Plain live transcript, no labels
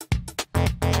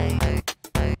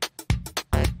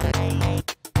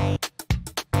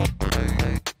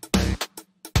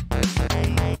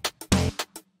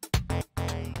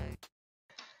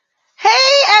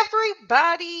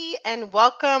everybody, and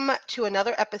welcome to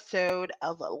another episode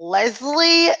of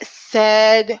Leslie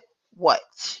Said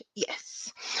What?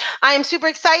 Yes, I am super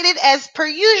excited, as per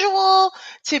usual,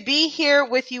 to be here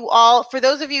with you all. For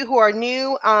those of you who are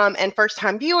new and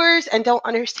first-time viewers and don't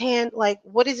understand, like,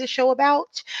 what is this show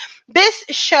about? This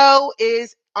show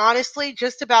is honestly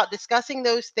just about discussing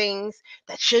those things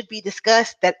that should be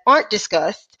discussed that aren't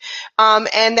discussed,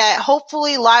 and that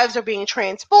hopefully lives are being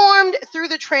transformed through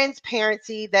the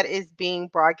transparency that is being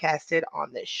broadcasted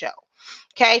on this show.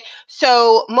 Okay,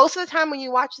 so most of the time when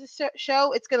you watch this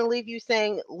show, it's going to leave you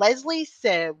saying, Leslie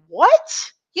said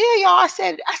what? Yeah, y'all, I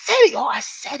said it, y'all, I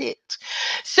said it.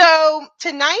 So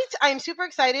tonight, I'm super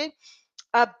excited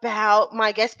about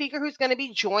my guest speaker who's going to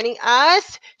be joining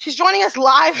us. She's joining us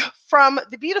live from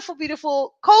the beautiful,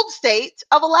 beautiful cold state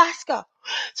of Alaska.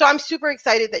 So I'm super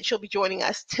excited that she'll be joining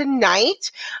us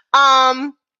tonight.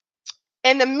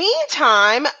 In the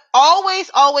meantime,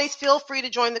 always feel free to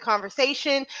join the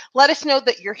conversation. Let us know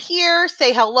that you're here.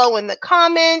 Say hello in the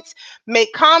comments.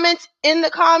 Make comments in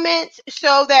the comments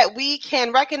so that we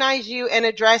can recognize you and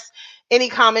address any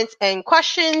comments and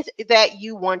questions that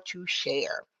you want to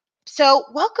share. So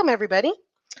welcome, everybody.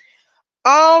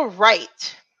 All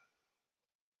right.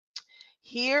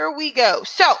 Here we go.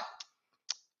 So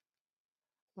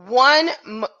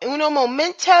uno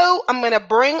momento, I'm going to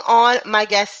bring on my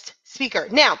guest speaker.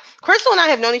 Now, Chrystal and I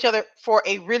have known each other for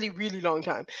a really, really long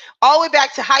time. All the way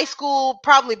back to high school,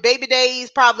 probably baby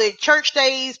days, probably church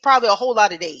days, probably a whole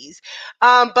lot of days.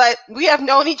 But we have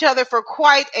known each other for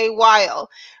quite a while.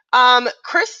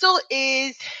 Chrystal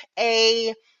is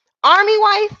a Army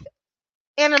wife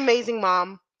and an amazing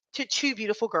mom to two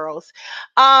beautiful girls.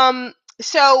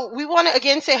 So we want to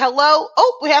again say hello.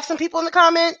 Oh, we have some people in the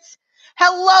comments.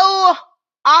 Hello,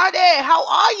 Ade. How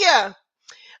are you?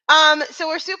 So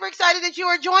we're super excited that you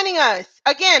are joining us.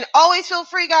 Again, always feel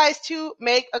free, guys, to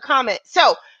make a comment.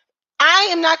 So I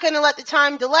am not going to let the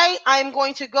time delay. I am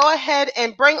going to go ahead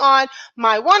and bring on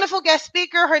my wonderful guest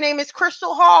speaker. Her name is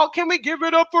Chrystal Hall. Can we give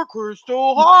it up for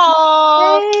Chrystal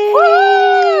Hall? Hey,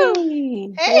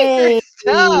 Woo! Hey,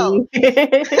 Chrystal.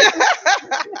 hey.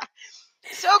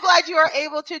 So glad you are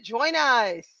able to join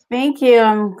us. Thank you.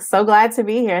 I'm so glad to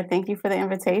be here. Thank you for the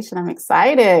invitation. I'm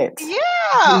excited.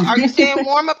 Yeah. Are you staying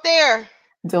warm up there?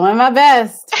 Doing my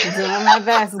best. Doing my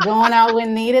best. Going out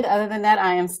when needed. Other than that,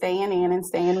 I am staying in and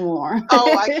staying warm.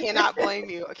 Oh, I cannot blame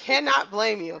you. I cannot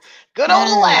blame you. Good old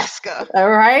Yes. Alaska.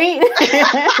 All right.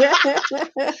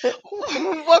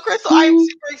 Well, Chrystal, I'm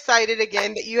super excited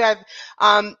again that you have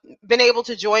been able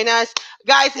to join us.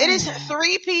 Guys, it is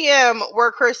 3 p.m.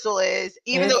 where Chrystal is,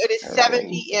 even though it is 7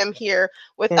 p.m. here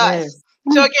with us. Is.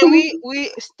 So again,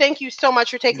 we thank you so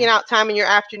much for taking out time in your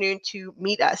afternoon to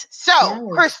meet us. So, Yes.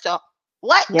 Chrystal,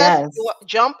 let us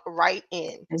jump right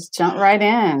in. Let's jump right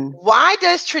in. Why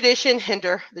does tradition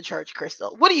hinder the church,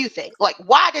 Chrystal? What do you think? Like,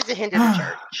 why does it hinder the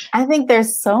church? I think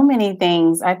there's so many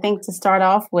things. I think to start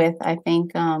off with, I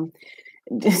think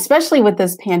especially with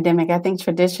this pandemic, I think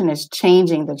tradition is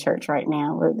changing the church right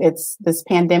now. This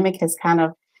pandemic has kind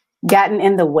of gotten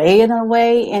in the way in a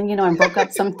way, and and broke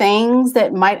up some things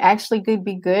that might actually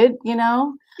be good.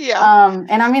 Yeah.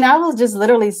 And I mean, I will just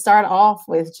literally start off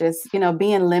with just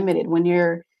being limited when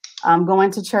you're going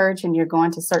to church and you're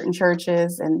going to certain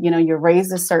churches and you're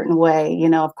raised a certain way.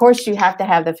 Of course you have to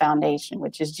have the foundation,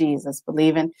 which is Jesus,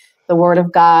 believing the word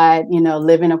of God,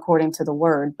 living according to the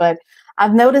word. But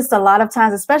I've noticed a lot of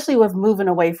times, especially with moving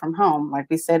away from home, like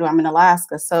we said, I'm in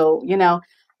Alaska. So,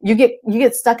 you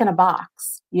get stuck in a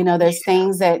box. There's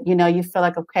things that, you feel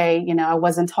like, okay, I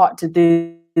wasn't taught to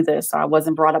do this, or I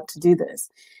wasn't brought up to do this.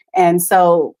 And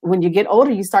so when you get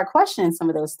older, you start questioning some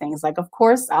of those things. Like, of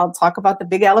course, I'll talk about the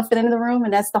big elephant in the room,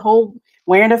 and that's the whole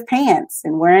wearing of pants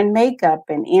and wearing makeup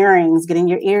and earrings, getting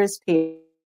your ears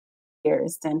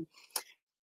pierced. And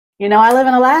I live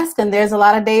in Alaska, and there's a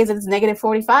lot of days it's negative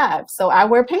 45. So I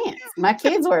wear pants. My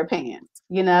kids wear pants,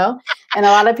 and a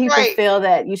lot of people feel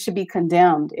that you should be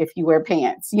condemned if you wear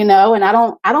pants, and I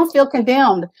don't feel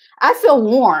condemned. I feel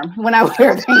warm when I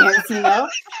wear pants,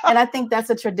 and I think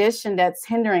that's a tradition that's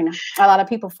hindering a lot of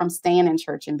people from staying in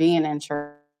church and being in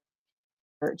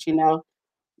church,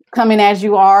 coming as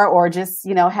you are, or just,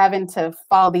 having to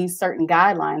follow these certain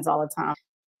guidelines all the time.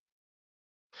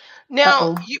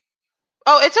 Now,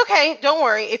 Oh, it's okay. Don't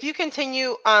worry. If you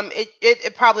continue,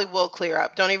 it probably will clear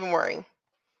up. Don't even worry.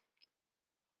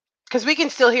 Because we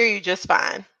can still hear you just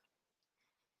fine.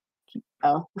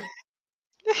 Oh,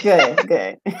 good.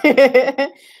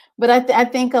 But I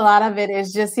think a lot of it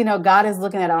is just, God is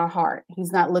looking at our heart.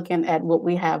 He's not looking at what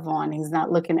we have on. He's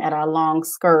not looking at our long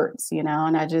skirts, and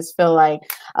I just feel like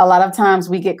a lot of times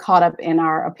we get caught up in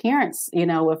our appearance,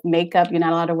 with makeup. You're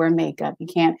not allowed to wear makeup. You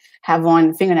can't have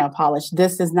on fingernail polish.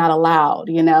 This is not allowed,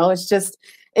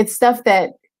 it's stuff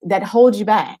that holds you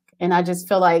back. And I just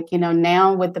feel like,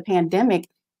 now with the pandemic,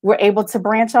 we're able to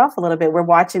branch off a little bit. We're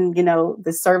watching,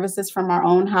 the services from our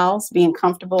own house, being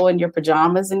comfortable in your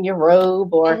pajamas and your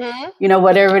robe, or,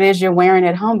 whatever it is you're wearing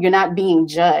at home. You're not being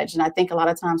judged. And I think a lot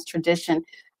of times tradition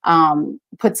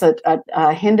puts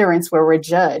a hindrance where we're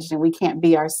judged and we can't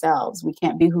be ourselves. We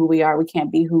can't be who we are. We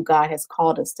can't be who God has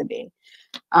called us to be.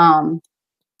 And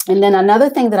then another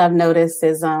thing that I've noticed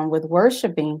is with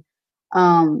worshiping,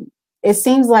 it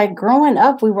seems like growing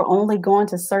up, we were only going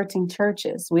to certain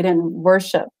churches. We didn't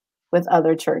worship with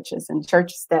other churches and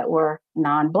churches that were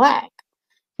non-Black,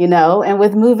 and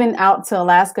with moving out to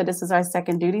Alaska, this is our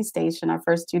second duty station. Our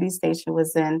first duty station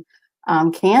was in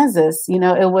Kansas.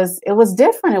 It was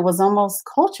different. It was almost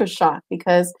culture shock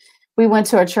because we went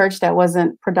to a church that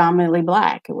wasn't predominantly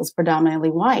Black. It was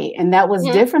predominantly white. And that was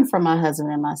different for my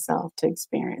husband and myself to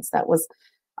experience. It was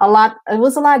a lot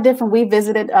different. We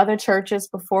visited other churches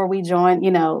before we joined,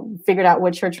 figured out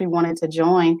what church we wanted to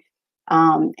join.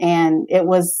 And it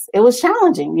was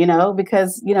challenging,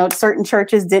 because, certain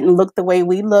churches didn't look the way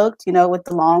we looked, with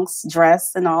the long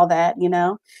dress and all that,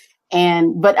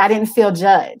 but I didn't feel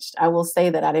judged. I will say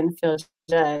that I didn't feel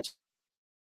judged,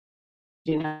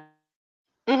 when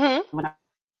I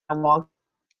walked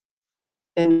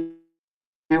in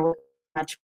there with my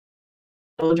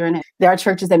children. And there are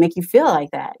churches that make you feel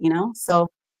like that, so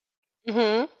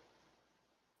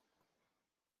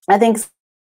I think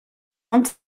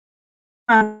sometimes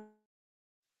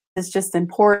it's just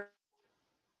important.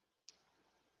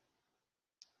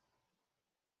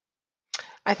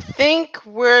 I think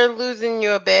we're losing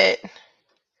you a bit.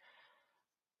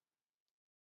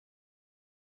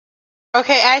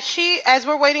 Okay, as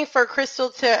we're waiting for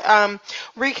Chrystal to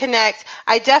reconnect,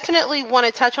 I definitely want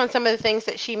to touch on some of the things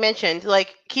that she mentioned,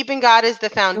 like keeping God as the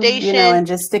foundation, and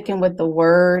just sticking with the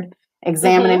word,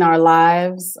 examining our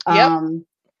lives,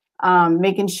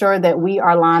 making sure that we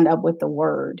are lined up with the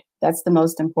word. That's the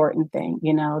most important thing.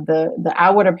 The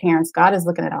outward appearance, God is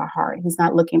looking at our heart. He's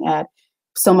not looking at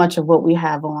so much of what we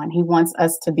have on. He wants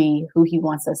us to be who he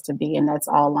wants us to be. And that's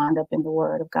all lined up in the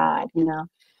word of God,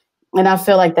 And I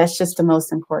feel like that's just the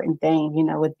most important thing,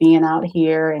 with being out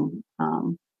here and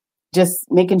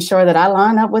just making sure that I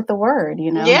line up with the word,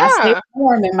 I stay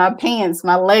warm in my pants,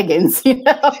 my leggings, when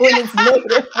it's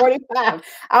negative 45.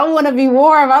 I want to be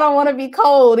warm. I don't want to be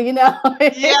cold,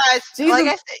 Yes,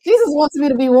 Jesus wants me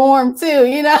to be warm too,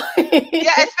 Yeah,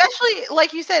 especially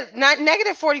like you said, not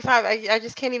negative 45. I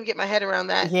just can't even get my head around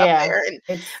that up there. And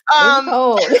it's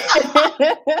cold.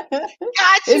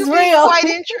 got to It's be real. quite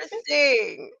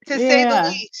interesting, to say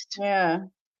the least. Yeah.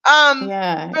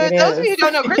 For those of you who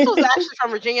don't know, Crystal's actually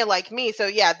from Virginia like me. So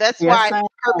yeah, that's why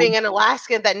her being in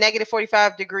Alaska, that negative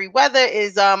 45-degree weather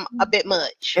is a bit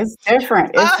much. It's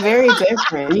different. It's very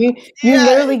different. You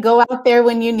literally go out there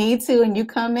when you need to and you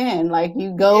come in. Like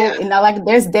you go and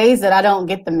there's days that I don't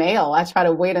get the mail. I try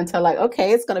to wait until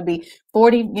okay, it's gonna be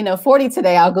 40, 40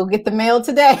 today. I'll go get the mail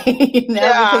today,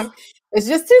 because it's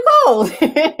just too cold.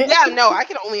 No, I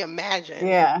can only imagine.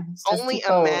 Yeah. Only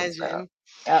imagine.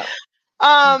 So,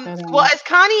 well, as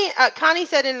Connie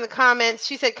said in the comments,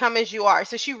 she said, "Come as you are."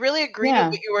 So she really agreed with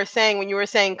what you were saying when you were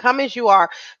saying, "Come as you are,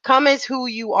 come as who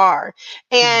you are."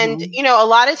 And a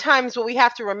lot of times, what we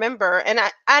have to remember, and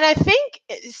I think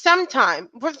sometimes,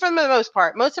 for the most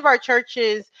part, most of our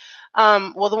churches,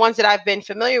 the ones that I've been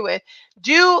familiar with,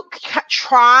 do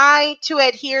try to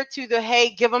adhere to the hey,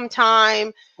 give them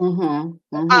time.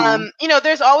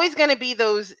 There's always going to be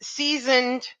those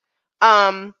seasoned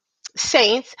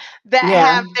saints that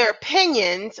have their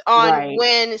opinions on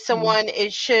when someone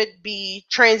should be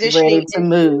transitioning ready to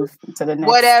move to the next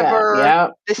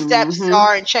whatever the steps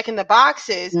are and checking the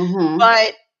boxes.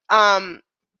 But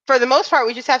for the most part,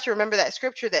 we just have to remember that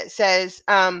scripture that says,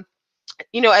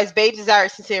 as babes desire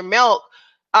sincere milk,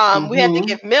 we have to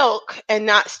give milk and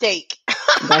not steak.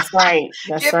 That's right.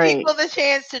 Give people the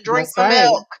chance to drink the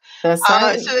milk, so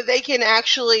that they can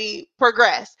actually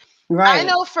progress. I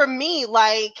know for me,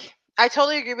 I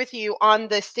totally agree with you on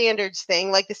the standards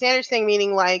thing. Like the standards thing,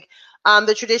 meaning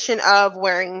the tradition of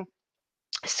wearing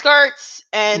skirts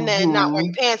and then not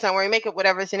wearing pants, not wearing makeup,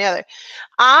 whatever is in the other.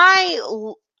 I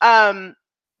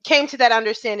came to that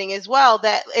understanding as well,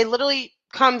 that it literally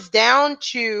comes down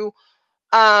to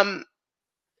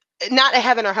not a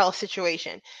heaven or hell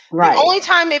situation. The Right. only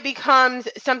time it becomes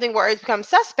something where it becomes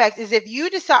suspect is if you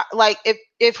decide, like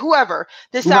if whoever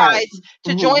Right. decides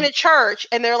to join a church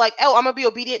and they're like, oh, I'm going to be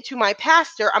obedient to my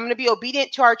pastor, I'm going to be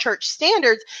obedient to our church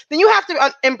standards, then you have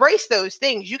to embrace those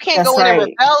things. You can't That's go in and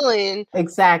right. rebel at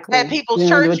Exactly. people's You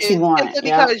know, do what churches you want. simply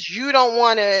Yep. because you don't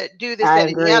want to do this, I that,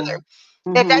 and the agree. other.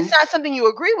 If that's not something you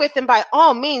agree with, then by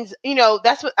all means,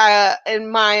 that's what in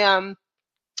my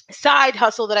side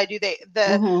hustle that I do.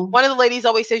 One of the ladies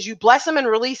always says, you bless them and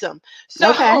release them.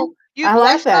 So Okay. you I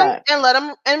bless like them that. and let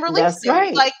them and release That's them.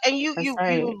 right. Like, and you That's you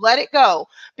right. you let it go,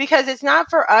 because it's not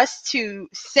for us to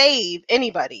save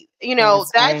anybody.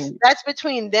 That's right. That's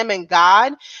between them and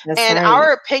God, That's and right.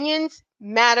 our opinions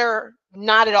matter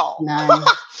not at all. None. It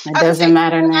I was gonna say doesn't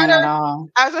matter they don't none at matter. all.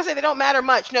 I was gonna say they don't matter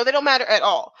much. No, they don't matter at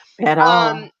all. At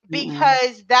all.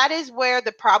 Because that is where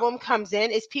the problem comes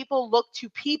in, is people look to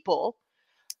people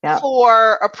Yep.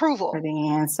 for approval. For the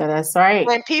answer. That's right.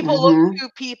 When people look to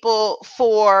people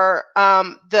for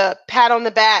the pat on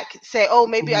the back, say, oh,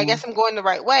 maybe I guess I'm going the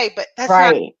right way, but that's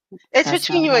not. Right. It's That's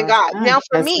between not you how and it's God. done. Now,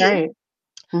 for That's me, right.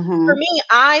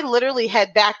 I literally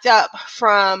had backed up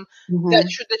from the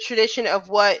tradition of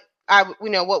what I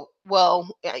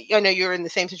know you're in the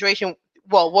same situation.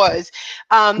 Well, was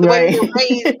the way we were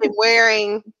raised in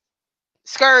wearing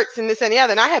skirts and this and the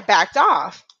other, and I had backed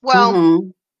off. Well,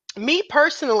 me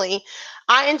personally,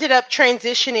 I ended up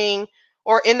transitioning,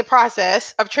 or in the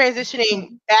process of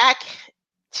transitioning back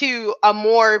to a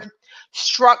more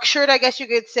structured, I guess you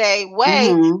could say,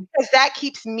 way, because that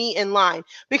keeps me in line.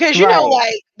 Because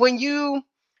like when you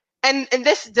and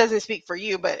this doesn't speak for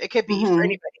you, but it could be for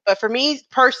anybody. But for me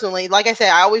personally, like I said,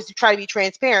 I always try to be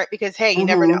transparent, because hey, you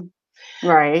never know.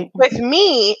 Right. With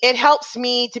me, it helps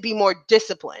me to be more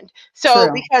disciplined. So,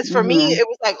 True. because for me, it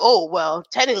was like, oh, well,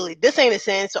 technically this ain't a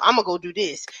sin, so I'm gonna go do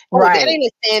this. Oh, that ain't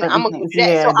a sin, I'm Certain gonna go things. do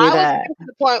that. So Yeah, do I was that. getting to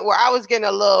the point where I was getting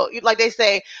a little, like they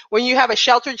say, when you have a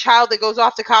sheltered child that goes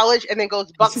off to college and then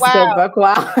goes buck Just go wild. buck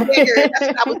wild. That's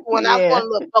what I was doing. I was Yeah. going a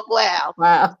little buck wild.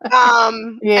 Wow.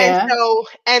 Yeah.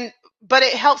 But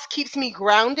it keeps me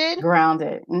grounded.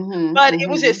 Grounded. But it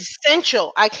was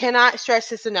essential. I cannot stress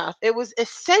this enough. It was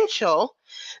essential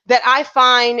that I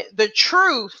find the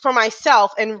truth for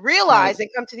myself and realize and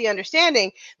come to the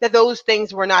understanding that those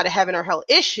things were not a heaven or hell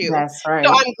issue. That's right.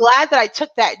 So I'm glad that I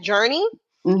took that journey,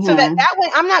 so that way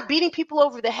I'm not beating people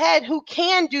over the head who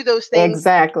can do those things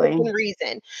within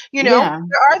reason. There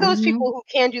are those people who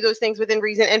can do those things within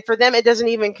reason, and for them it doesn't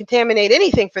even contaminate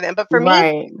anything for them. But for me,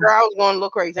 girl, I was going to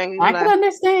look crazy. I could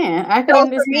understand.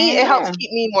 For me, it helps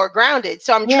keep me more grounded.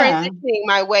 So I'm transitioning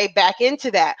my way back into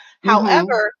that.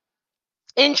 However,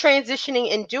 in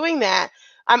transitioning and doing that,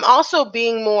 I'm also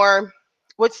being more,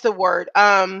 what's the word?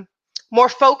 More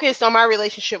focused on my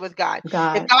relationship with God.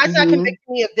 If God's not convicting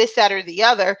me of this, that, or the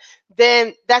other,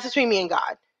 then that's between me and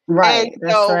God. Right. And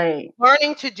That's so right.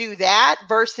 learning to do that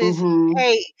versus,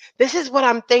 hey, this is what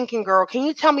I'm thinking, girl. Can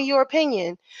you tell me your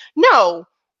opinion? No.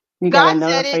 You God gotta know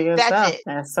said it for it, that's yourself. it.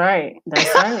 That's right.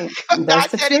 That's right. God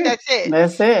That's the said it, truth. that's it.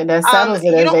 That's it. That settles it,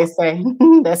 You as they say.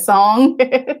 That song.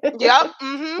 Yep.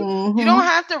 You don't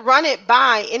have to run it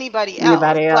by anybody else.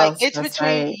 Anybody Like, else. it's That's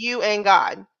between right. you and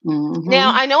God.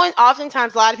 Now, I know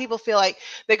oftentimes a lot of people feel like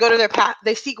they go to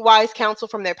they seek wise counsel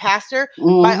from their pastor.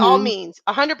 By all means,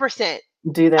 100%.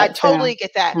 Do that I too. totally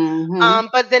get that.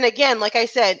 But then again, like I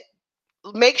said,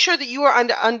 make sure that you are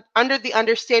under the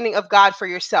understanding of God for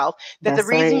yourself. That the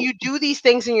reason you do these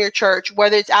things in your church,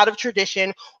 whether it's out of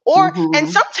tradition or, and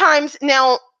sometimes,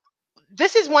 now,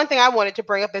 this is one thing I wanted to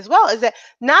bring up as well, is that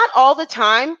not all the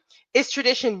time is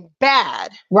tradition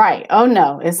bad. Right. Oh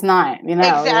no, it's not.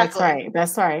 Exactly. That's right.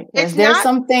 That's right. There's not,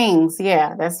 some things.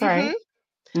 Yeah, that's right.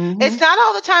 It's not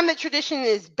all the time that tradition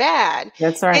is bad.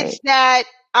 That's right. It's that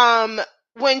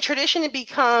when tradition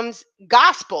becomes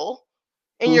gospel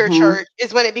in your church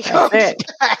is when it becomes bad.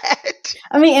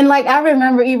 I mean, and like I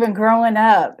remember even growing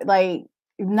up, like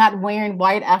not wearing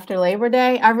white after Labor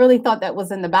Day. I really thought that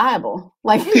was in the Bible.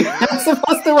 Like you're not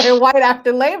supposed to wear white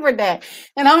after Labor Day.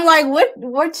 And I'm like,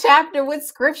 what chapter, what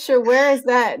scripture, where is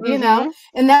that?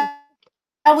 And that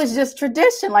was just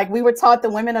tradition. Like we were taught, the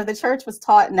women of the church was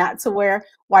taught not to wear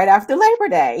white after Labor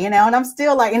Day, and I'm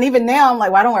still like, and even now I'm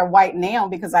like, well, I don't wear white now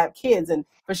because I have kids, and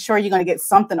for sure you're going to get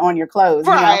something on your clothes,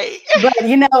 right? But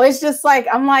it's just like,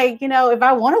 I'm like, if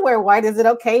I want to wear white, is it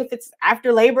okay if it's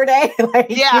after Labor Day? Like,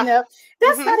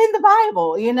 that's not in the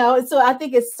Bible, So I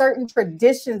think it's certain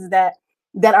traditions that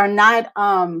are not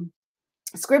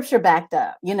scripture backed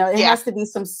up. You know, it Yeah. has to be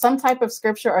some type of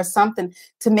scripture or something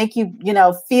to make you,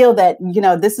 feel that,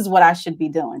 this is what I should be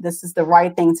doing. This is the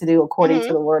right thing to do according to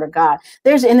Mm-hmm. the word of God.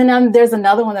 There's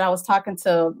another one that I was talking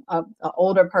to a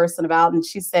older person about, and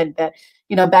she said that,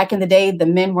 back in the day, the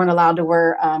men weren't allowed to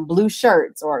wear blue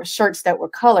shirts or shirts that were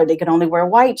colored. They could only wear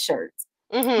white shirts.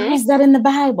 Where Mm-hmm. is that in the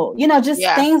Bible? Just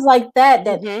Yeah. things like that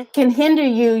Mm-hmm. can hinder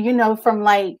you, from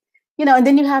like, and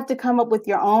then you have to come up with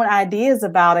your own ideas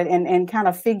about it and kind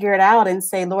of figure it out and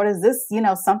say, Lord, is this,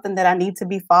 something that I need to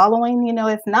be following?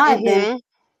 If not, then Mm-hmm.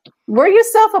 wear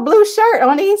yourself a blue shirt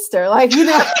on Easter. Like, go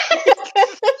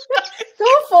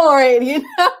for it,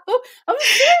 I'm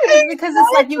serious, because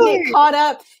it's like you get Exactly. caught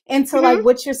up into like Mm-hmm.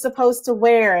 what you're supposed to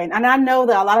wear. And I know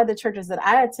that a lot of the churches that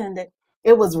I attended,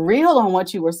 it was real on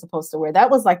what you were supposed to wear. That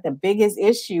was like the biggest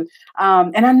issue.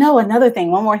 And I know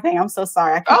one more thing. I'm so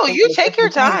sorry. I keep Oh, you thinking of take your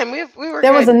different things. time. We were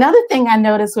There was good. another thing I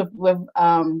noticed with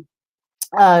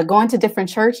going to different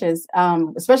churches,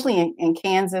 especially in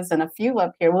Kansas and a few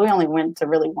up here. We only went to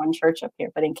really one church up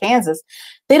here, but in Kansas,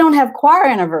 they don't have choir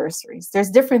anniversaries. There's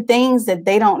different things that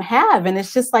they don't have. And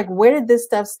it's just like, where did this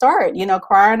stuff start?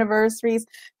 Choir anniversaries,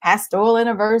 pastoral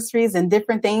anniversaries, and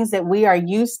different things that we are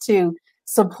used to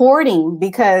supporting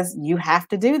because you have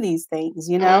to do these things,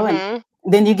 and Mm-hmm.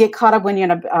 then you get caught up when you're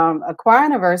in a choir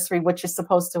anniversary, what you're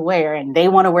supposed to wear, and they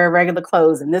want to wear regular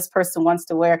clothes, and this person wants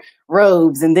to wear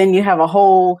robes, and then you have a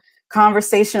whole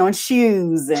conversation on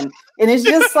shoes, and it's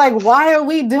just like, why are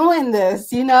we doing this?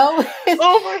 Oh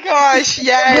my gosh, It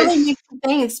really yes. makes you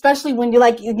think, especially when you're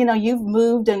like, you've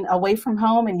moved and away from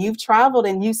home and you've traveled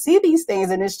and you see these things,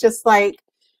 and it's just like,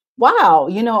 wow,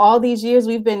 all these years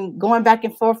we've been going back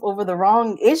and forth over the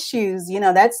wrong issues,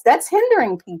 that's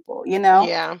hindering people,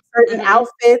 Yeah. certain Mm-hmm.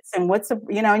 outfits and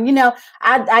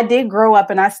I did grow up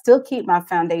and I still keep my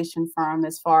foundation firm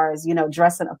as far as,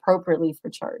 dressing appropriately for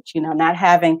church, not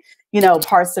having,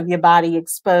 parts of your body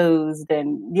exposed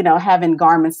and, having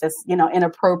garments that's,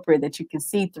 inappropriate that you can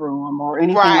see through them or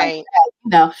anything like Right.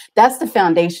 that. That's the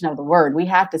foundation of the word. We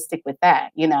have to stick with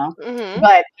that. Mm-hmm.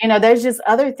 But, there's just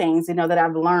other things, that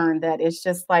I've learned that it's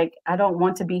just like, I don't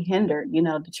want to be hindered.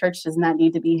 The church does not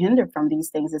need to be hindered from these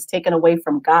things. It's taken away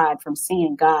from God, from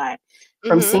seeing God,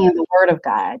 from Mm-hmm. seeing the word of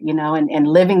God, and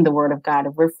living the word of God.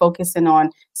 If we're focusing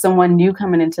on someone new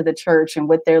coming into the church and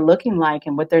what they're looking like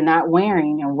and what they're not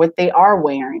wearing and what they are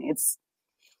wearing, it's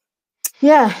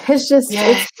Yes.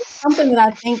 something that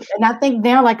I think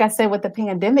now, like I said, with the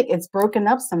pandemic, it's broken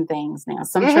up some things now.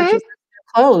 Some Mm-hmm. churches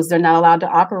are closed. They're not allowed to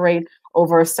operate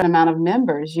over a certain amount of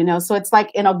members, so it's like,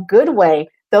 in a good way,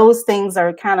 those things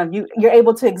are kind of, you're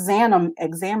able to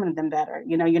examine them better.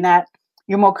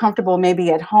 You're more comfortable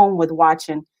maybe at home with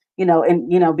watching,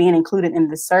 and being included in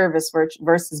the service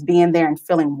versus being there and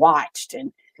feeling watched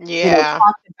and, Yeah.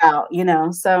 talked about,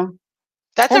 so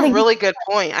That's I a think, really good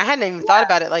point. I hadn't even thought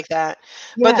about it like that.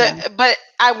 But yeah.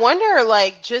 I wonder,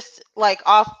 like, just like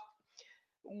off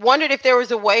wondered if there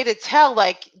was a way to tell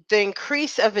like the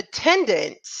increase of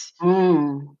attendance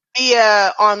Mm.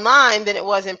 via online than it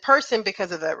was in person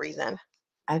because of that reason.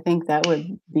 I think that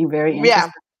would be very Yeah.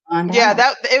 interesting to find Yeah, out.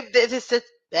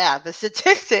 the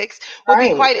statistics would be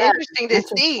Right. quite Yeah. interesting to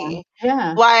Interesting. see.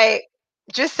 Yeah. Like,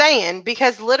 just saying,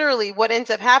 because literally what ends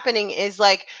up happening is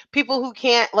like people who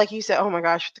can't, like you said, oh my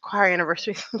gosh, the choir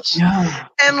anniversary, Yeah.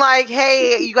 and like,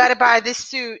 hey, you got to buy this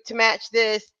suit to match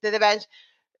this to the bench.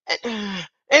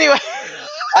 Anyway,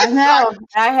 I sorry. know.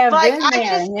 I have Like, been I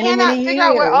there just many, cannot many figure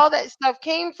out where years. all that stuff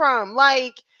came from.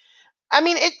 Like, I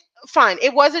mean, it fine.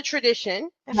 It was a tradition.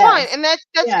 Fine, Yes. and that's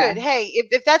Yeah. good. Hey,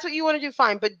 if that's what you want to do,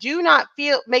 fine. But do not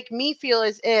make me feel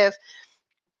as if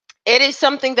it is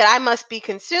something that I must be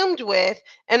consumed with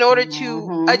in order to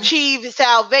Hmm. achieve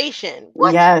salvation.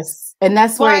 What? Yes. And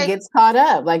that's where it Like, gets caught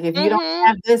up. Like, if you don't mm-hmm,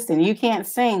 have this and you can't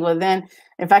sing, well, then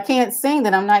if I can't sing,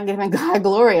 then I'm not giving God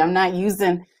glory. I'm not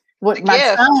using the what my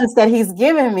gift. talents that He's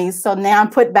given me. So now I'm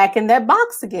put back in that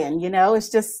box again. It's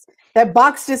just that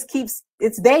box just keeps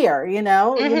it's there,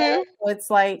 Mm-hmm. So it's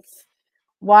like,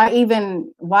 why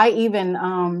even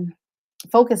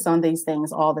focus on these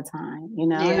things all the time.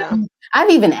 And Yeah.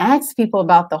 I've even asked people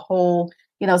about the whole,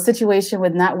 situation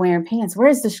with not wearing pants.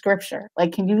 Where's the scripture?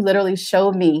 Like, can you literally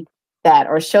show me that,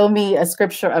 or show me a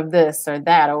scripture of this or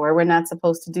that, or where we're not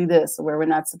supposed to do this, or where we're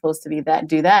not supposed to be that,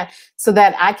 do that, so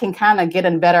that I can kind of get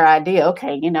a better idea.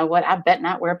 Okay, you know what? I bet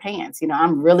not wear pants.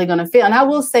 I'm really going to feel. And I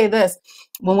will say this: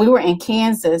 when we were in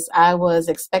Kansas, I was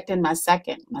expecting my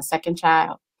second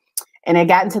child. And it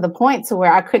gotten to the point to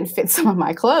where I couldn't fit some of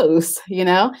my clothes.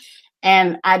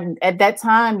 And at that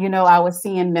time, I was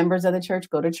seeing members of the church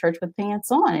go to church with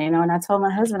pants on, and I told my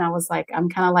husband, I was like, I'm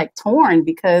kind of like torn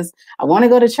because I want to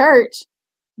go to church,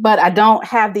 but I don't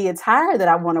have the attire that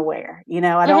I want to wear.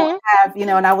 I don't Mhm. have,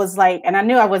 and I was like, and I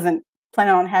knew I wasn't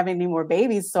planning on having any more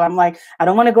babies. So I'm like, I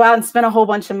don't want to go out and spend a whole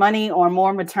bunch of money on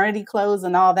more maternity clothes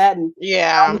and all that. And I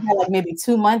Yeah. only had like maybe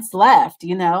 2 months left,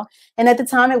 and at the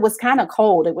time it was kind of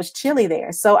cold. It was chilly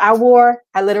there. So I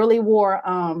literally wore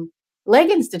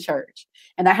leggings to church,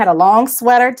 and I had a long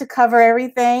sweater to cover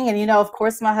everything. And, of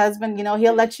course, my husband,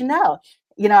 he'll let you know.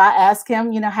 I ask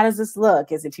him, how does this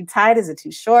look? Is it too tight? Is it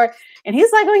too short? And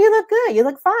he's like, oh, you look good. You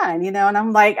look fine. And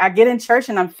I'm like, I get in church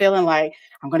and I'm feeling like,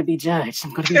 I'm going to be judged.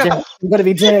 I'm going to be judged. I'm going to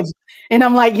be judged. And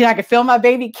I'm like, I can feel my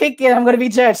baby kicking. I'm going to be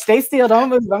judged. Stay still. Don't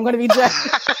move. I'm going to be judged.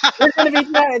 We're going to be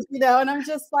judged, and I'm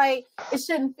just like, it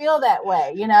shouldn't feel that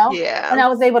way, Yeah. And I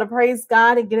was able to praise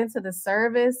God and get into the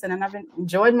service, and then I've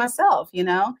enjoyed myself,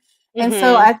 And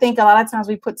so Mhm. I think a lot of times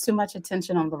we put too much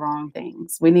attention on the wrong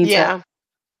things. We need to Yeah.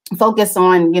 focus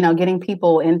on, getting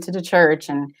people into the church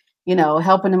and,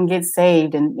 helping them get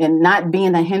saved, and not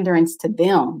being a hindrance to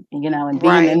them, and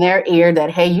being in Right. their ear that,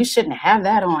 hey, you shouldn't have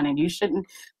that on, and you shouldn't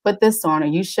put this on, or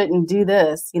you shouldn't do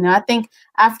this. I think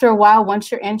after a while, once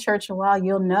you're in church a while,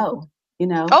 you'll know,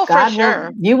 Oh, for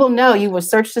sure. you will know, you will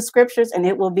search the scriptures, and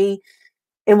it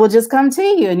will just come to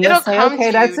you, and you'll It'll say, come okay, to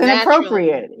you that's naturally.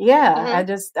 inappropriate. Yeah.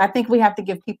 Mhm. I think we have to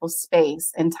give people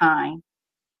space and time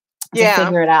to Yeah.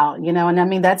 figure it out, and I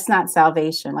mean, that's not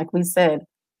salvation. Like we said,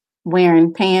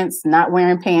 wearing pants, not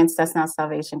wearing pants, that's not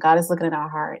salvation. God is looking at our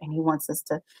heart, and he wants us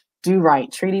to do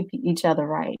right, treat each other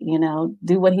right,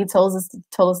 do what he told us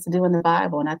to do in the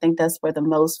Bible. And I think that's where the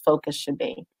most focus should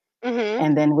be. Mhm.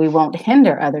 And then we won't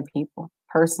hinder other people.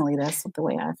 Personally, that's the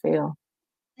way I feel.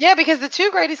 Yeah, because the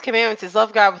two greatest commandments is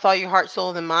love God with all your heart,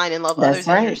 soul, and mind, and love That's others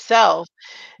as right. yourself.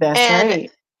 That's And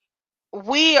right.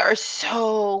 we are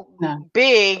so No.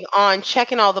 big on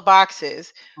checking all the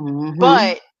boxes, Mm-hmm.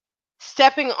 but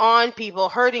stepping on people,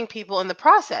 hurting people in the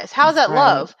process. How's That's that right.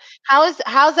 love?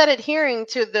 How's that adhering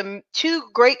to the two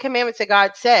great commandments that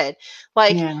God said?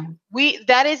 Like Yeah.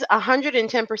 that is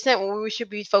 110% what we should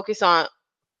be focused on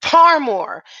far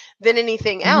more than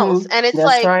anything else. Mm-hmm. And it's That's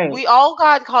like right. we all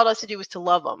God called us to do is to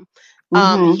love them.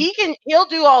 Mm-hmm. He'll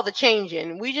do all the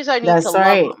changing. We just need to That's love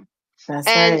right. them. That's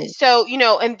And right. so,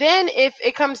 and then if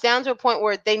it comes down to a point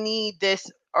where they need this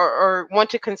or want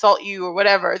to consult you or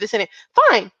whatever, this and it,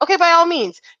 fine. Okay, by all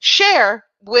means, share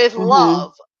with Mm-hmm.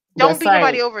 love. Don't That's beat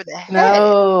nobody right. over the head.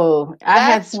 No, I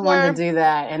had That's someone to where, do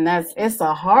that, and it's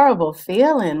a horrible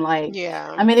feeling. Like,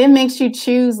 yeah. I mean, it makes you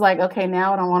choose, like, okay,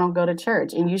 now I don't want to go to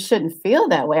church, and you shouldn't feel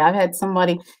that way. I've had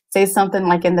somebody say something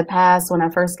like in the past when I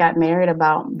first got married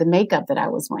about the makeup that I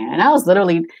was wearing. And I was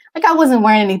literally like, I wasn't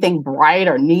wearing anything bright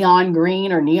or neon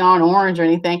green or neon orange or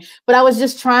anything, but I was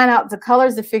just trying out the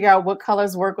colors to figure out what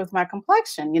colors work with my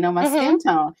complexion, my Hmm. skin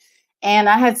tone. And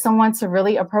I had someone to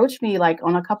really approach me like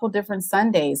on a couple different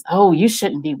Sundays. Oh, you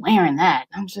shouldn't be wearing that.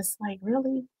 I'm just like,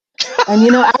 really?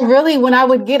 And I really, when I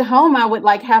would get home, I would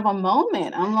like have a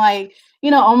moment. I'm like,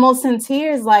 almost in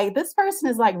tears, like this person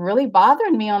is like really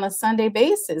bothering me on a Sunday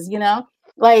basis,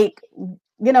 like,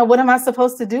 what am I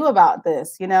supposed to do about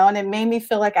this? And it made me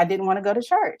feel like I didn't want to go to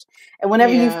church. And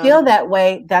whenever you Yeah. feel that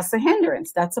way, that's a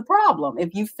hindrance. That's a problem.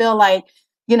 If you feel like,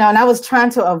 and I was trying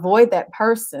to avoid that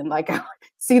person, like I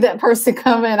see that person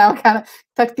coming, I'll kind of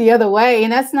tuck the other way.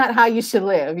 And that's not how you should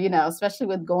live, especially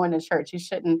with going to church. You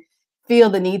shouldn't feel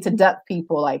the need to duck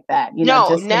people like that, No,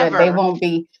 just so that they never. won't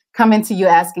be coming to you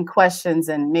asking questions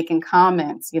and making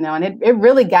comments, and it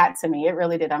really got to me. It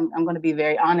really did. I'm going to be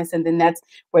very honest. And then that's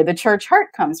where the church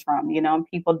hurt comes from, and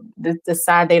people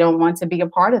decide they don't want to be a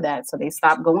part of that. So they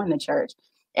stop going to church.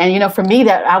 And, for me,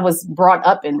 that I was brought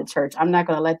up in the church, I'm not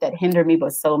going to let that hinder me,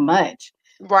 but so much.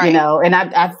 Right. And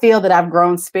I feel that I've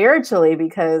grown spiritually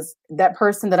because that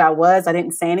person that I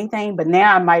didn't say anything, but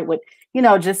now I might would,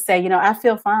 just say, I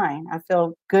feel fine. I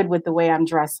feel good with the way I'm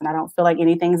dressed, and I don't feel like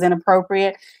anything's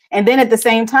inappropriate. And then at the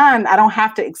same time, I don't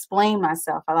have to explain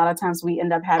myself. A lot of times we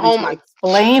end up having Oh to my.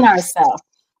 explain ourselves.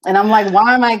 And I'm like,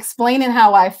 why am I explaining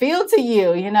how I feel to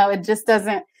you?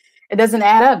 It doesn't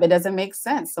add up. It doesn't make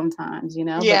sense sometimes, but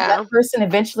that Yeah. person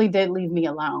eventually did leave me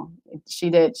alone. She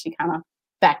did. She kind of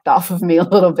backed off of me a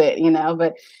little bit, and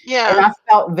Yeah. I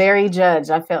felt very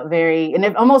judged. I felt and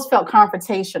it almost felt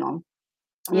confrontational,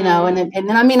 Mm. and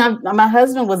then, I mean, my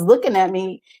husband was looking at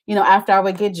me, after I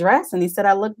would get dressed, and he said,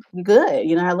 I look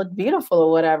good, I look beautiful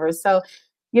or whatever. So,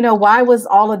 why was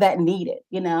all of that needed?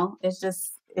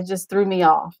 It just threw me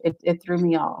off. It threw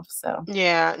me off. So,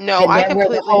 Yeah. No, and I that where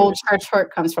the completely whole understand. church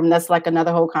hurt comes from. That's like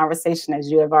another whole conversation,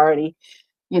 as you have already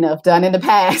done in the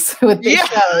past with this Yeah.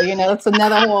 show. It's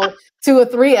another whole 2 or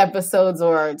 3 episodes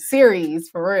or series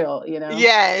for real.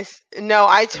 Yes. No,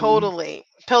 I Mm. totally,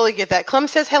 Totally get that. Clem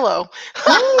says hello.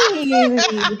 Hey,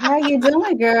 how you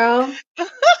doing, girl?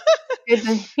 Good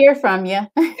to hear from you.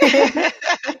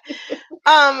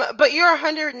 But you're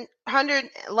 100,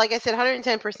 like I said,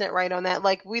 110% right on that.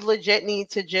 Like, we legit need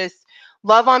to just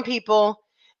love on people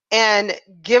and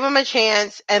give them a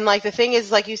chance. And like, the thing is,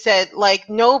 like you said, like,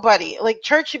 nobody, like,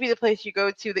 church should be the place you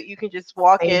go to that you can just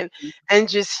walk in Safety. and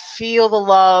just feel the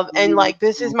love. And Mhm. like,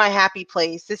 this is my happy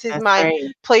place. This is That's my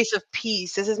right. place of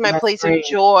peace. This is my That's place of right.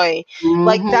 joy.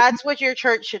 Like, Hmm. that's what your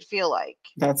church should feel like.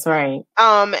 That's right.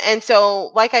 And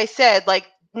so, like I said, like,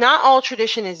 not all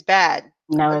tradition is bad.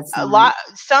 No, it's A not. lot,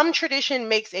 some tradition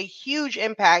makes a huge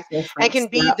impact and Difference. can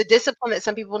be Yep. the discipline that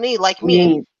some people need. Like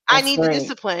me, Need. I That's need the right.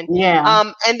 discipline. Yeah.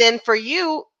 And then for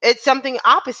you, it's something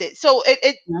opposite. So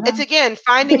it's No. again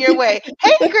finding your way.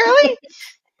 Hey, girly,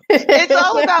 it's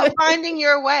all about finding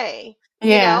your way,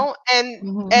 Yeah. and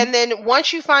Hmm. then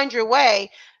once you find your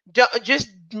way, just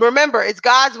remember it's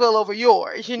God's will over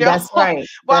yours. That's right.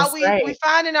 While That's we right.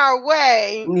 find our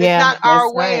way, it's Yeah, not our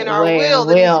that's way right. and our Well, will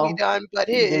that needs to be well, done, but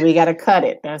we his. got to cut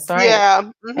it. That's right. Yeah.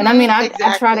 And I mean, I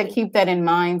try to Exactly. keep that in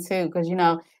mind too, because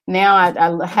now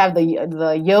I have the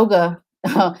yoga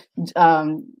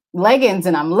leggings,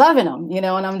 and I'm loving them. And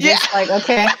I'm Yeah. just like,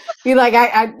 okay, you like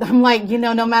I'm like,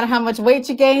 no matter how much weight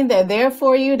you gain, they're there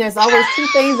for you. There's always two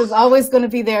things that's always going to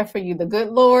be there for you: the good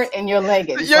Lord and your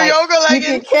leggings. Your Like yoga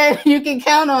you can leggings. you can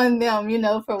count on them,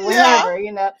 for Yeah.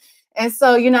 whenever. And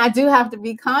so, I do have to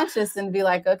be conscious and be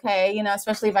like, okay,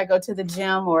 especially if I go to the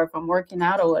gym or if I'm working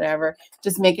out or whatever,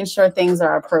 just making sure things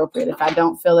are appropriate. If I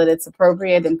don't feel that it's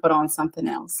appropriate, then put on something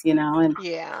else. And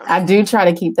Yeah. I do try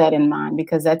to keep that in mind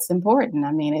because that's important.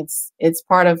 I mean, it's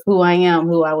part of who I am,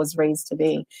 who I was raised to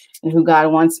be, and who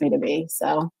God wants me to be.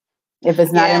 So if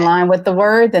it's not in Yeah. line with the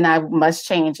word, then I must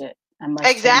change it. I must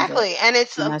change it. Exactly. And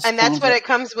I must that's change what it. it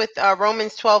comes with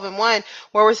Romans 12:1,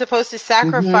 where we're supposed to Hmm.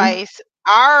 sacrifice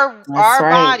our That's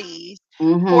right. bodies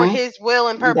for Hmm. his will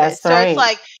and purpose. That's So it's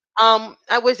right. like,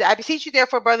 I beseech you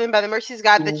therefore, brethren, by the mercies of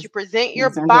God, that Is you present your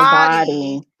present your bodies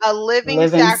body, a living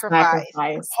living sacrifice,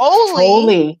 sacrifice, holy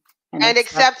holy and and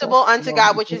acceptable acceptable unto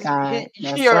God, which unto is God.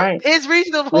 That's your right. his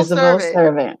reasonable Visible service.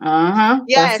 servant. Uh-huh. That's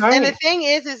Yes. And the right. thing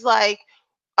is like,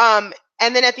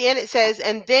 and then at the end it says,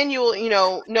 and then you'll,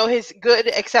 know his good,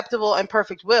 acceptable, and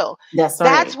perfect will. That's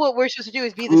That's right. what we're supposed to do,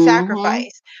 is be the Mm-hmm.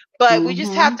 sacrifice. But we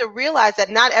just have Mm-hmm. to realize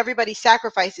that not everybody's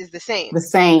sacrifice is the same. The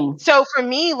same. So for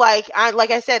me, like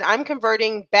I said, I'm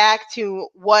converting back to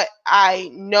what I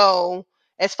know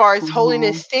as far as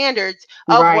holiness Mm-hmm. standards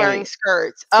of wearing Right.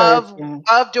 skirts, Skirts.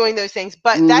 of doing those things.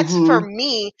 But that's for Mm-hmm.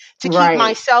 me to keep Right.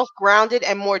 myself grounded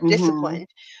and more Mm-hmm. disciplined.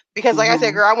 Because like I said,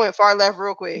 Mm-hmm. girl, I went far left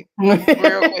real quick.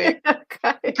 Real quick.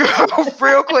 Okay. Girl,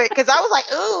 real quick. Because I was like,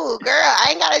 ooh, girl, I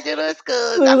ain't gotta do this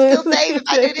because I'm still safe if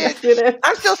I do this.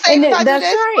 I'm still safe And if I do that's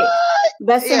this. right. What?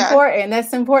 That's Yeah. important.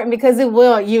 That's important because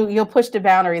you'll push the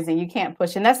boundaries and you can't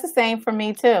push. And that's the same for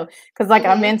me too. Because like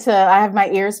Hmm. I have my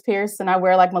ears pierced and I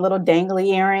wear like my little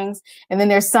dangly earrings. And then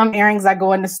there's some earrings I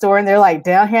go in the store and they're like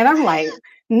down here. And I'm like,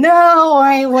 no,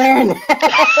 I ain't wearing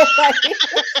that. Like,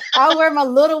 I'll wear my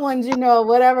little ones,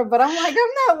 whatever. But I'm like,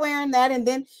 I'm not wearing that. And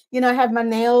then, I have my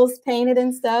nails painted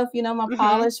and stuff, my Hmm.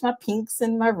 polish, my pinks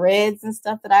and my reds and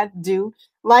stuff that I do.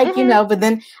 Like, Hmm. but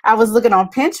then I was looking on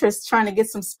Pinterest trying to get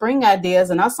some spring ideas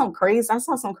and I saw some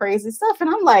crazy stuff. And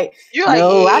I'm like, You're like,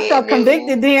 no, I yeah, felt no.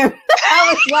 convicted then.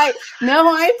 I was like,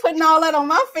 no, I ain't putting all that on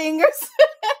my fingers.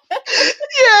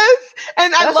 Yes.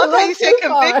 And I That's a love how little you said too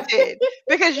far. convicted,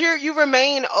 because you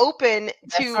remain open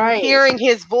That's to right. hearing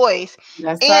his voice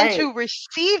That's and right. to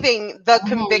receiving the Mhm.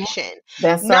 conviction.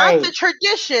 That's Not right. the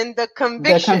tradition, the The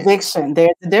conviction. conviction.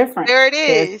 There's a difference. There it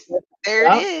There's is. a difference. There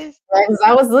it Yep. is. As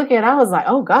I was looking, I was like,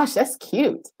 oh gosh, that's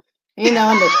cute. And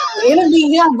it'll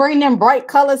be, bring them bright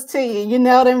colors to you,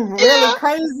 them really Yeah,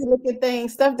 crazy looking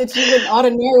things, stuff that you wouldn't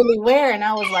ordinarily wear. And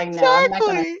I was like, no, I'm not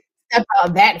gonna exactly. step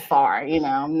out that far. I'm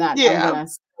Yeah.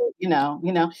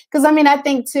 gonna, because I mean, I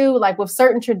think too, like with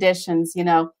certain traditions,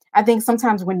 I think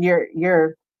sometimes when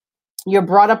you're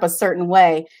brought up a certain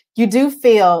way, you do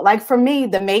feel like, for me,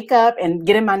 the makeup and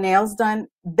getting my nails done,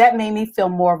 that made me feel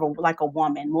more of like a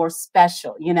woman, more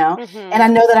special. And I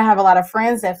Hmm. know that I have a lot of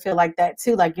friends that feel like that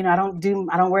too. Like, I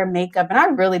don't wear makeup, and I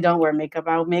really don't wear makeup.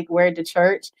 Wear it to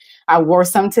church. I wore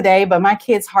some today, but my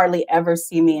kids hardly ever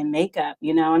see me in makeup.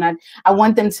 And I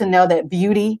want them to know that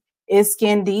beauty is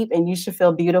skin deep and you should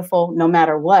feel beautiful no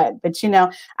matter what. But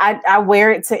I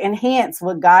wear it to enhance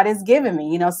what God has given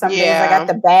me. Some days I got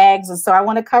Yeah. the bags, and so I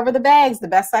want to cover the bags the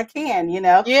best I can,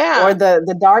 or Yeah.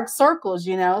 the dark circles.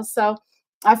 So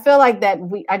I feel like that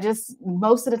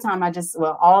most of the time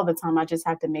all the time, I just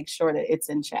have to make sure that it's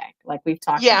in check. Like we've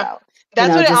talked Yeah. about,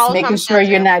 That's what it just all making comes sure down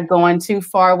you're to. not going too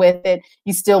far with it.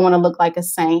 You still want to look like a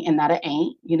saint and not an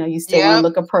ain't, you still want to Yep.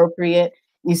 look appropriate.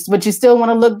 But you still want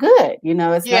to look good. It's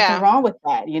nothing Yeah. wrong with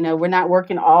that. We're not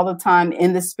working all the time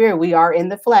in the spirit. We are in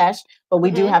the flesh, but we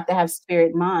do Hmm. have to have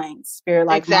spirit like minds.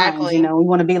 Exactly. We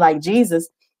want to be like Jesus,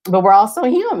 but we're also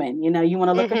human. You want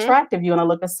to look Hmm. attractive. You want to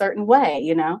look a certain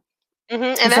way. Hmm.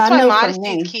 And And so I that's why know for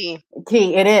modesty is me, key.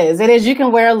 key, it is. It is. You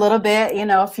can wear a little bit,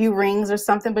 a few rings or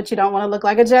something, but you don't want to look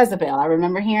like a Jezebel. I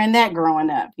remember hearing that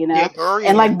growing up. Yeah, girl,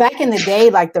 And yeah. like back in the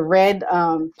day, like the red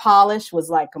polish was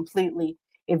like completely,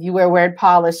 if you wear red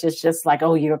polish, it's just like,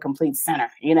 oh, you're a complete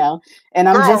sinner. And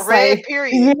I'm Girl, just red, like, yeah,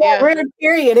 period. Yeah. red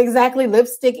period, exactly.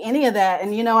 Lipstick, any of that.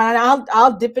 And, and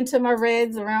I'll dip into my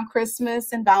reds around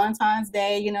Christmas and Valentine's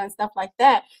Day, and stuff like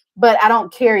that. But I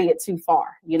don't carry it too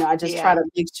far. I just try Yeah. to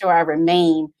make sure I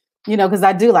remain because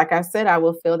I do, like I said, I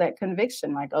will feel that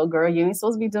conviction, like, oh, girl, you ain't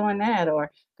supposed to be doing that. Or,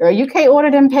 girl, you can't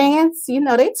order them pants.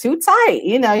 They too tight.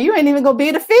 You ain't even going to be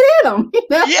able to fit in them.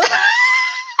 Yeah.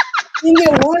 You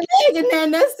get one leg in there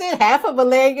and that's it. Half of a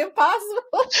leg if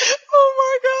possible. Oh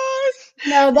my gosh.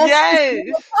 No, that's just real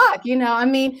Yes. talk. I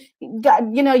mean,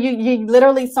 God, you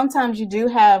literally sometimes you do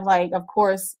have like, of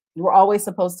course, we're always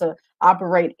supposed to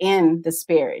operate in the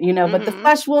spirit, but the Hmm.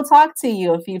 flesh will talk to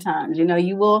you a few times.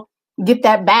 You will get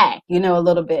that back, a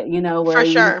little bit, where For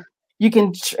sure. you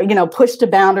can, push the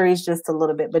boundaries just a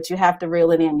little bit, but you have to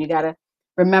reel it in. You got to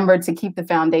remember to keep the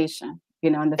foundation,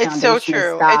 and the It's so foundation is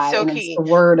true. It's God so and it's key. the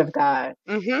word of God.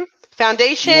 Hmm.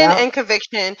 Foundation Yep. and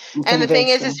conviction. And And the thing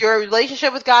is conviction. your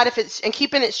relationship with God, if it's and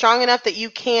keeping it strong enough that you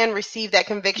can receive that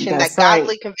conviction, that That's right.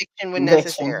 godly conviction when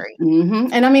Conviction. necessary.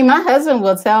 And I mean, my husband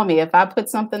will tell me if I put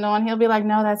something on, he'll be like,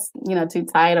 no, that's, too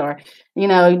tight, or,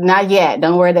 not yet.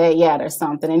 Don't wear that yet or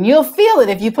something. And you'll feel it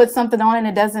if you put something on and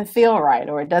it doesn't feel right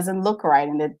or it doesn't look right.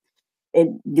 And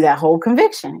that whole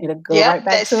conviction, it'll go Yep, right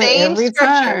back that to it same every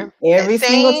time, scripture. That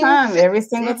same. every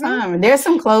single Hmm. time. And there's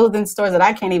some clothing stores that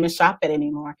I can't even shop at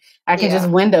anymore. I can just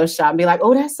Yeah. window shop and be like,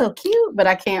 oh, that's so cute, but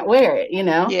I can't wear it.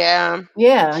 Yeah.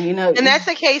 Yeah, And that's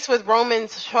the case with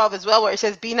Romans 12 as well, where it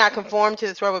says, be not conformed to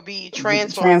this world, but be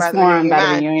transformed by the renewing of transformed your by the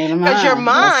mind. renewing of the Because your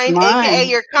mind. That's mind, aka mine.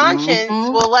 your conscience,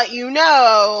 Mm-hmm. will let you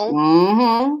know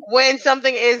Mm-hmm. when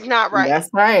something is not right. That's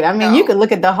right. I mean, you So, could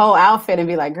look at the whole outfit and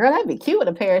be like, girl, that'd be cute with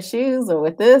a pair of shoes or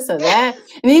with this or that.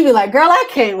 And you'd be like, girl, I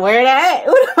can't wear that.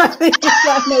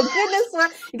 Like, no goodness,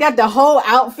 you got the whole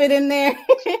outfit in there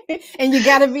and you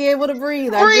got to be able to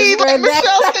breathe. I just breathe. Like read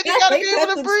Michelle said, you that. got to Ain't be that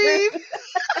able to the truth? breathe.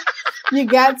 You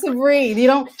got to breathe. You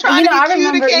don't, and Trying to be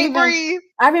cute and can't breathe.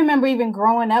 I remember even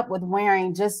growing up with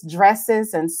wearing just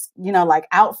dresses and, like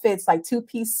outfits, like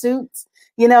two-piece suits,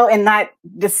 and not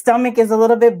the stomach is a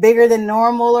little bit bigger than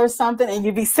normal or something. And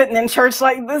you'd be sitting in church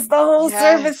like this the whole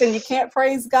service and you Yes. can't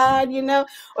praise God,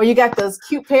 or you got those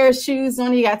cute pair of shoes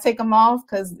on, you got to take them off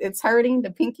because it's hurting.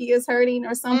 The pinky is hurting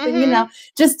or something, Mm-hmm.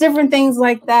 just different things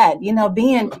like that,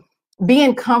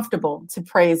 being comfortable to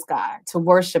praise God, to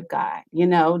worship God,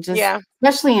 just Yeah.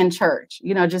 especially in church,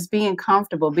 just being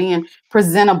comfortable, being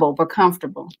presentable but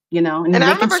comfortable, and And I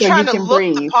making remember sure trying you to can look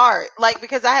the breathe. part, like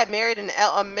because I had married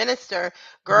a minister.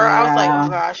 Girl, I was like, oh Yeah,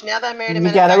 gosh, now that I married a you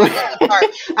minister, I gotta gotta look the part.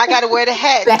 I gotta wear the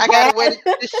hats. the I gotta wear hat,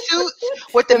 the suits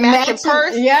with the the matching matching,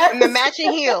 purse and the yes,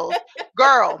 matching heels.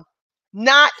 Girl,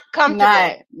 not not,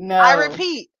 comfortable. I no,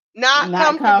 repeat, not not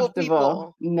comfortable,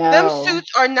 comfortable, people. Them no,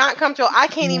 suits are not comfortable. I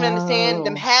can't even understand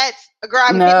them no, hats. Girl,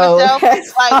 I repeat no, myself.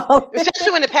 that's Like, all.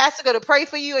 especially when the pastor go to pray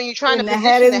for you and you're trying to And the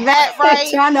hat position is the back, hat right,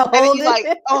 trying to and then hold you like,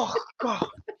 it. oh God,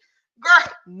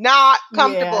 girl, not Yeah,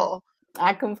 comfortable.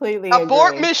 I completely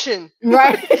Abort agree. mission.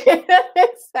 Right.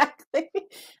 Exactly.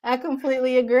 I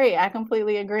completely agree. I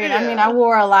completely agree. And I mean, I Yeah.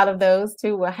 wore a lot of those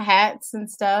too with hats and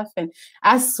stuff. And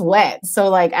I sweat. So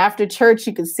like after church,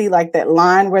 you could see like that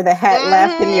line where the hat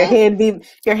left and Hmm.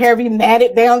 your hair be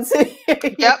matted down to your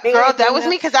Yep, girl, head, that was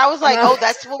me because I was And like, oh,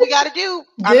 that's what we got to do.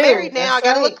 I'm do. married now. I That's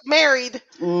got to right. look married.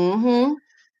 Mm-hmm.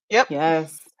 Yep.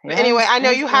 Yes. But anyway, Yes. I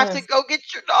know Yes. you have to Yes. go get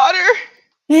your daughter.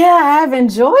 Yeah, I've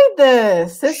enjoyed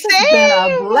this. This has been a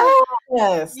Same.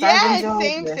 blast. I've Yes, enjoyed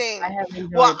same, this. I same. have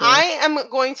Well, enjoyed this. I am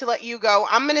going to let you go.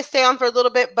 I'm going to stay on for a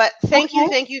little bit, but Okay.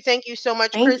 thank you so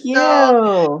much, Thank Chrystal.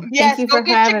 you. Thank Yes, you go for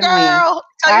get your having me. girl.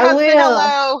 Tell your I husband will.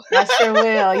 hello. I sure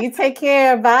will. You take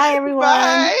care. Bye, everyone.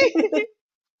 Bye.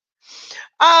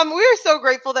 We are so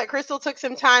grateful that Chrystal took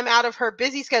some time out of her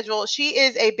busy schedule. She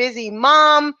is a busy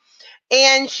mom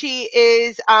and she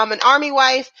is an Army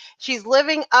wife. She's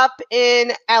living up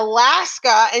in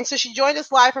Alaska, and so she joined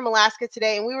us live from Alaska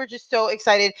today, and we were just so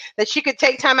excited that she could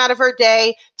take time out of her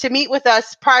day to meet with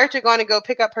us prior to going to go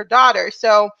pick up her daughter.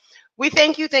 So we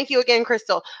thank you again,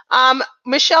 Chrystal.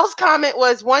 Michelle's comment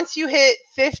was, once you hit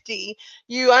 50,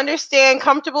 you understand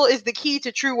comfortable is the key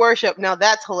to true worship. Now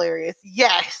that's hilarious.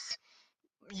 Yes,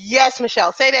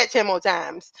 Michelle, say that 10 more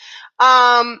times.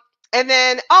 And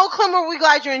then, Clemmer, we're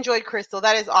glad you enjoyed Chrystal.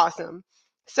 That is awesome.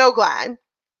 So glad.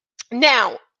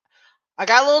 Now, I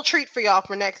got a little treat for y'all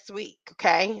for next week,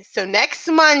 okay? So next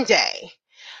Monday,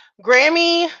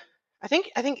 Grammy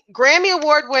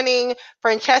award-winning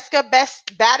Francesca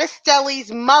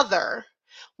Battistelli's mother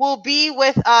will be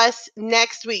with us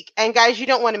next week. And guys, you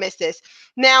don't want to miss this.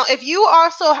 Now, if you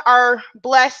also are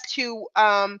blessed to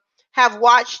have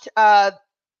watched Chats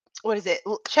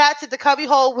at the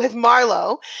Cubbyhole with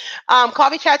Marlo,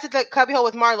 Coffee Chats at the Cubbyhole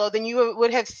with Marlo, then you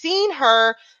would have seen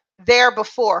her there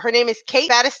before. Her name is Kate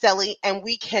Battistelli, and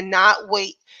we cannot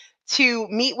wait to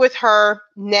meet with her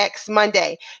next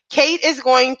Monday. Kate is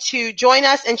going to join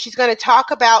us, and she's going to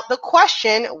talk about the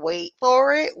question. Wait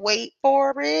for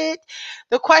it.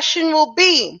 The question will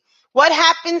be, what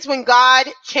happens when God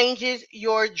changes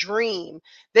your dream?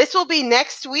 This will be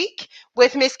next week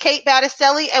with Miss Kate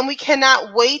Battistelli, and we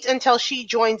cannot wait until she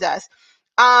joins us.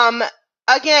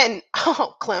 Again,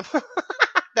 Clem,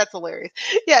 that's hilarious.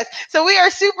 Yes, so we are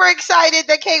super excited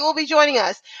that Kate will be joining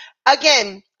us.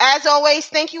 Again, as always,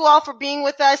 thank you all for being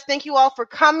with us. Thank you all for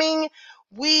coming.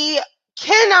 We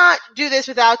cannot do this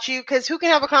without you, because who can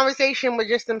have a conversation with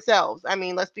just themselves? I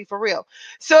mean, let's be for real.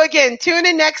 So again, tune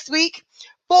in next week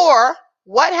for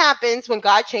What Happens When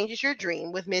God Changes Your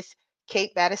Dream with Miss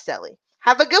Kate Battistelli.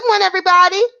 Have a good one,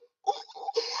 everybody.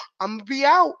 I'm going to be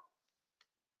out.